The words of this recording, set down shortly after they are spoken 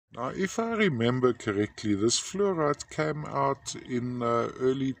Now, if I remember correctly, this fluorite came out in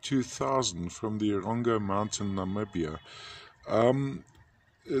early 2000 from the Eronga Mountain, Namibia.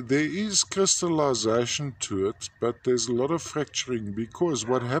 There is crystallization to it, but there's a lot of fracturing, because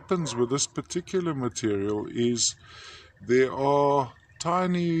what happens with this particular material is there are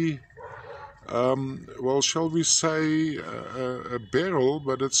tiny, well, shall we say a beryl,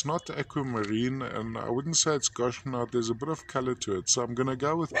 but it's not aquamarine, and I wouldn't say it's goshenite. There's a bit of color to it, so I'm going to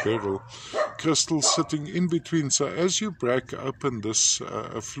go with beryl crystals sitting in between. So as you break open this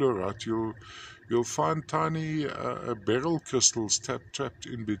fluorite, you'll find tiny beryl crystals trapped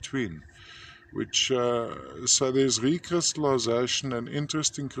in between, which so there's recrystallization and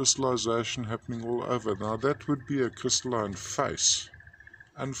interesting crystallization happening all over. Now that would be a crystalline face,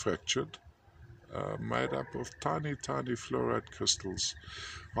 unfractured, made up of tiny fluorite crystals.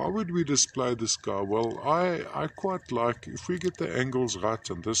 How would we display this guy? Well, I quite like if we get the angles right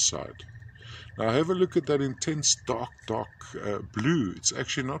on this side. Now have a look at that intense dark blue. It's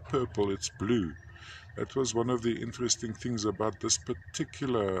actually not purple, it's blue. That was one of the interesting things about this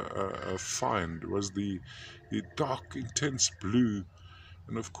particular find, was the dark intense blue.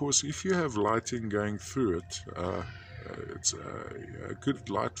 And of course, if you have lighting going through it, it's a good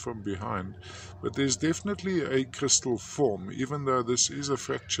light from behind, but there's definitely a crystal form, even though this is a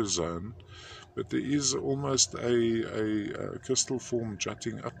fracture zone, but there is almost a crystal form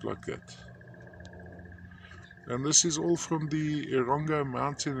jutting up like that. And this is all from the Eronga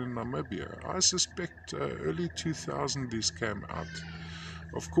Mountain in Namibia. I suspect early 2000 these came out.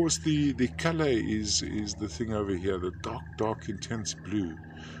 Of course, the color is the thing over here, the dark intense blue,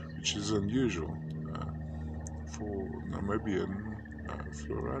 which is unusual. For Namibian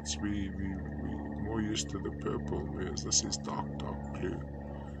fluorites, we're more used to the purple, whereas this is dark blue.